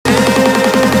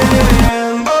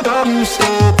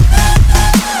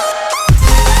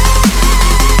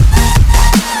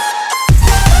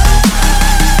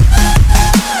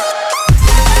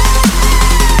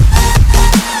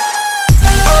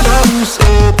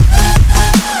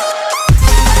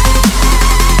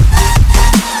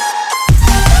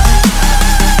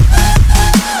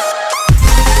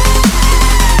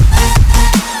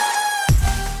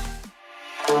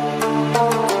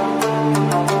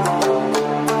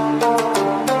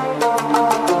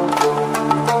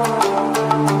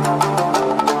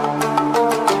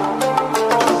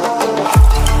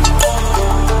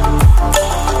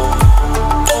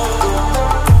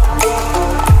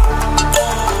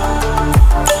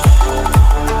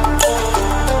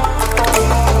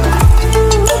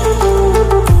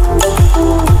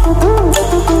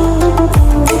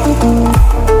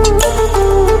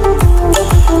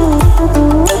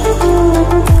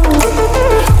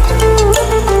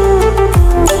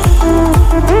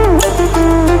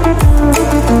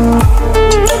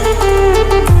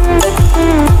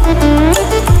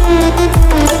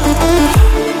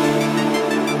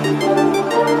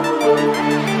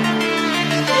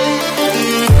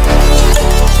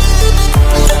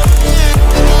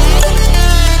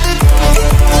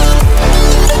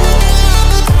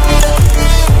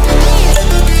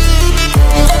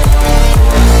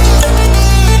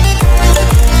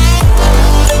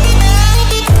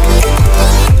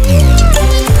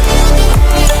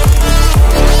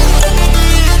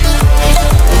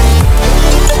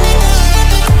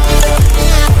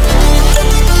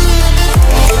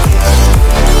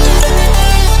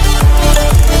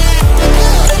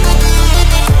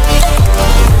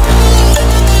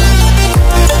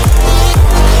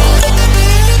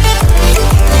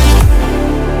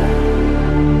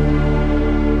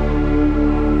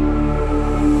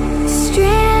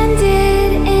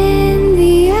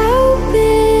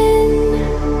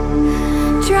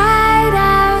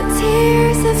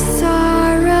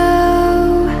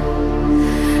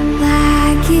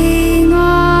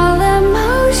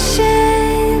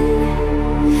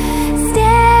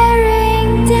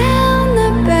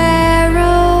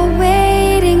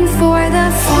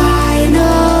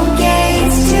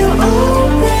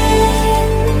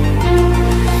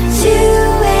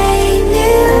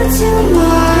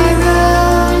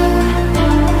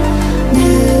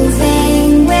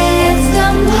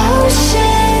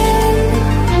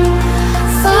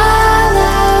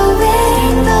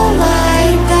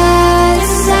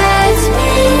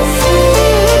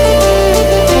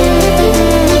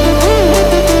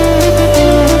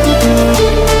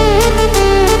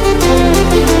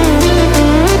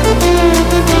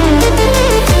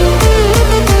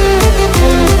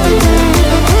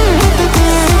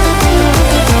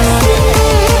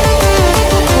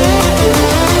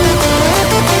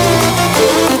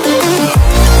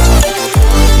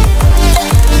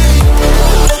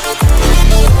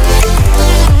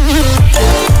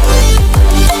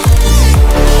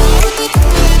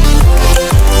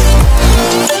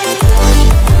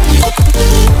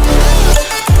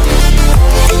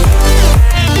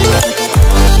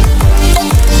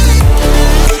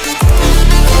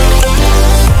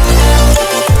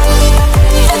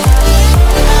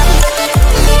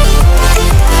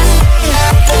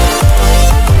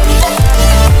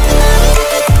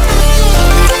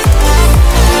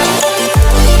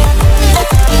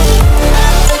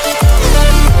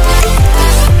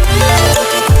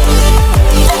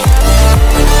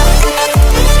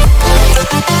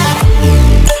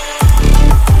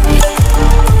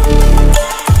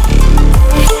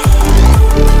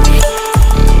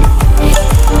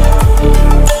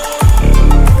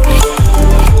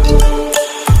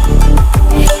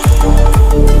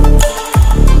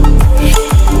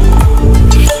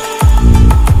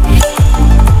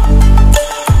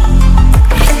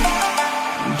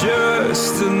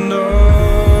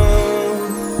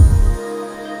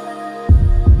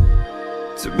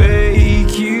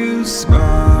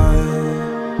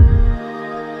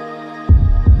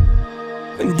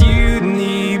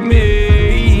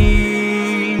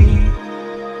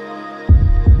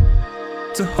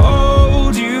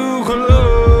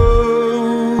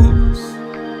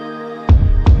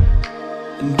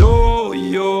and all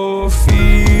your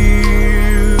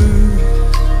fears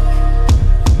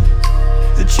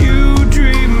that you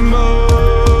dream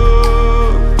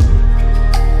of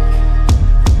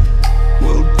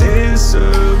will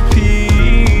disappear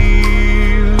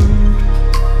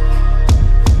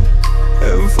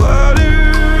and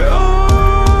flutter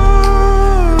on.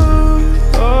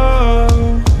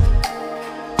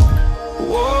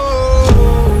 Whoa,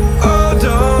 hold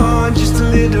on just a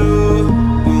little.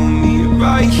 We'll meet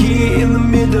right here in the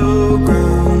middle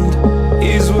ground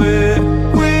is where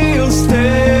we'll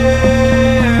stand.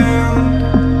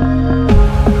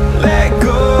 Let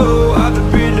go of the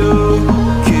riddle,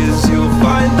 'cause you'll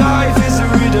find life is a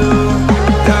riddle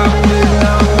that we're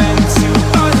not meant to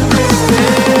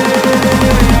understand.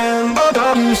 Hold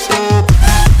on, stop.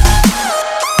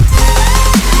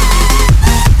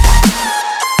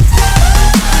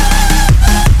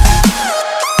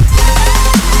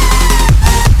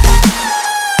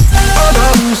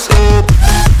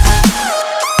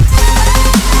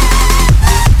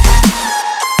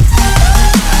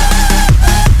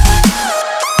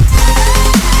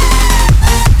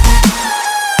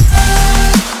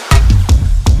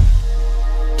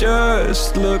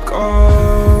 Just look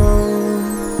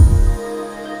on,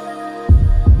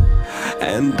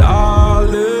 and I'll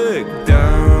look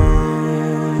down,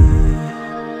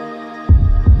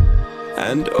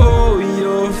 and all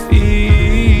your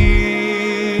fears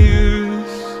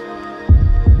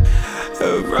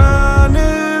around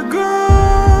the ground.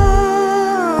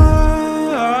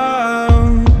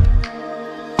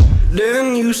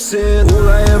 Then you said, all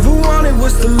I ever wanted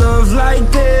was to love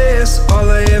like this. All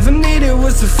I ever needed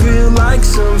was to feel like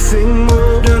something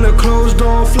more than a closed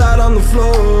door flat on the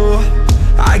floor.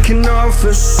 I can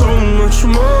offer so much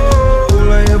more.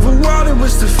 All I ever wanted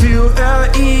was to feel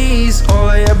at ease. All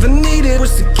I ever needed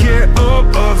was to get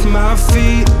up off my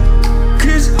feet.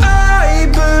 'Cause I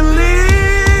believe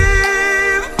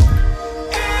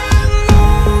in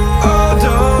love. Hold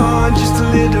on just a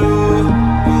little.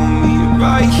 We'll meet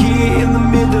right here in the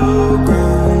middle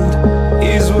ground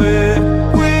is where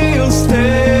we'll stand.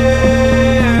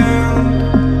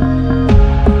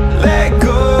 Let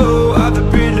go of the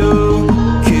riddle,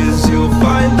 'cause you'll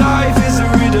find life is a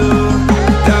riddle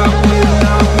that we're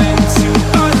not meant to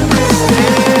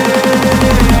understand.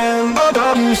 Hold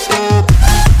on, stop.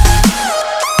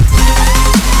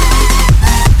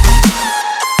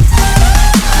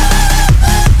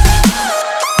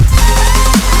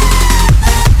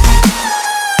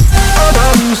 Hold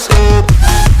on, stop.